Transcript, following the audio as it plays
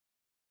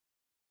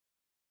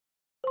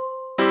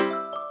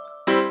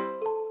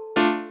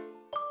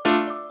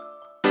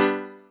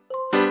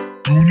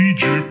Tony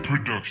J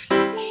Productions.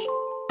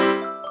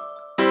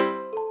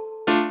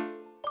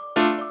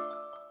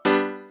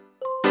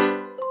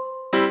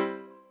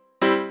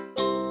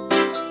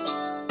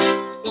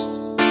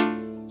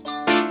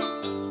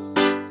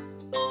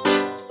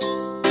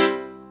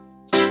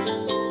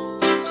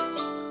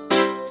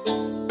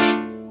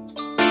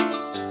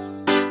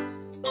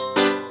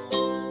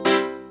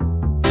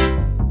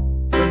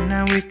 When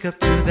I wake up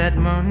to that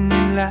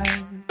morning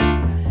light,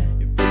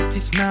 your pretty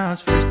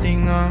smile's first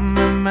thing on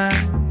my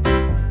mind.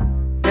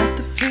 Got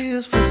the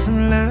feels for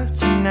some love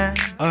tonight.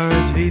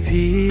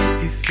 RSVP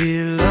if you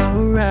feel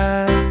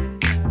alright.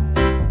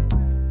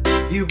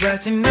 You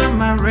brighten up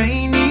my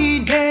rainy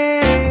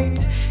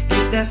days.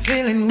 Get that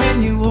feeling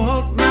when you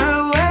walk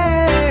my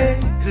way.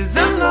 'Cause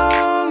I'm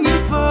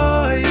longing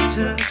for your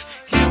touch.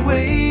 Can't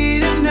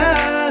wait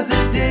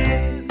another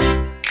day.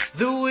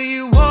 The way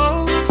you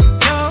walk,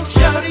 talk,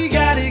 shawty,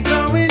 got it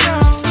going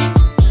on.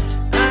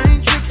 I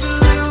ain't tripping,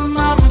 little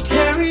mama,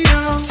 carry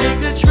on.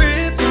 Take a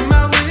trip in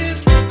my whip,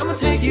 I'ma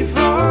take you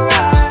for a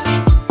ride.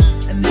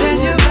 And then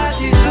your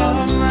body's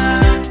all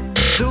mine.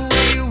 The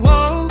way you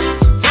walk,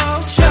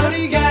 talk,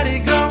 shawty, got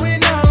it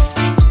going on.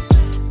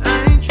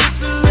 I ain't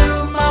tripping,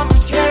 little mama,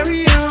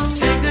 carry on.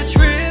 Take a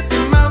trip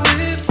in my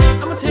whip,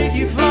 I'ma take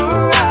you for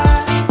a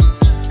ride.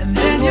 And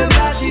then your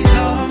body's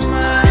all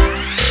mine.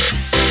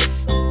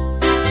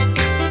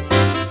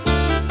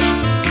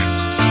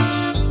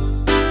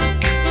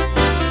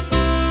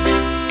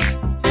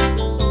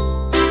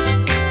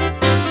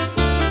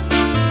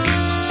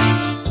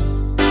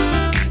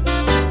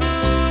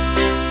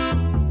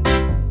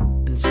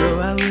 And so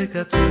I wake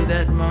up to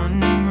that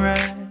morning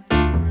ride.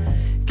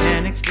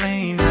 Can't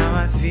explain how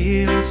I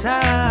feel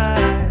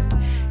inside.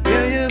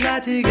 Girl, your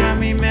body got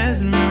me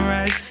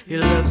mesmerized.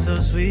 Your love so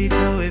sweet,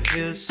 oh it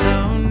feels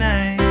so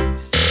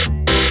nice.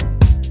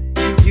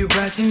 You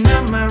brighten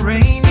up my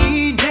rainy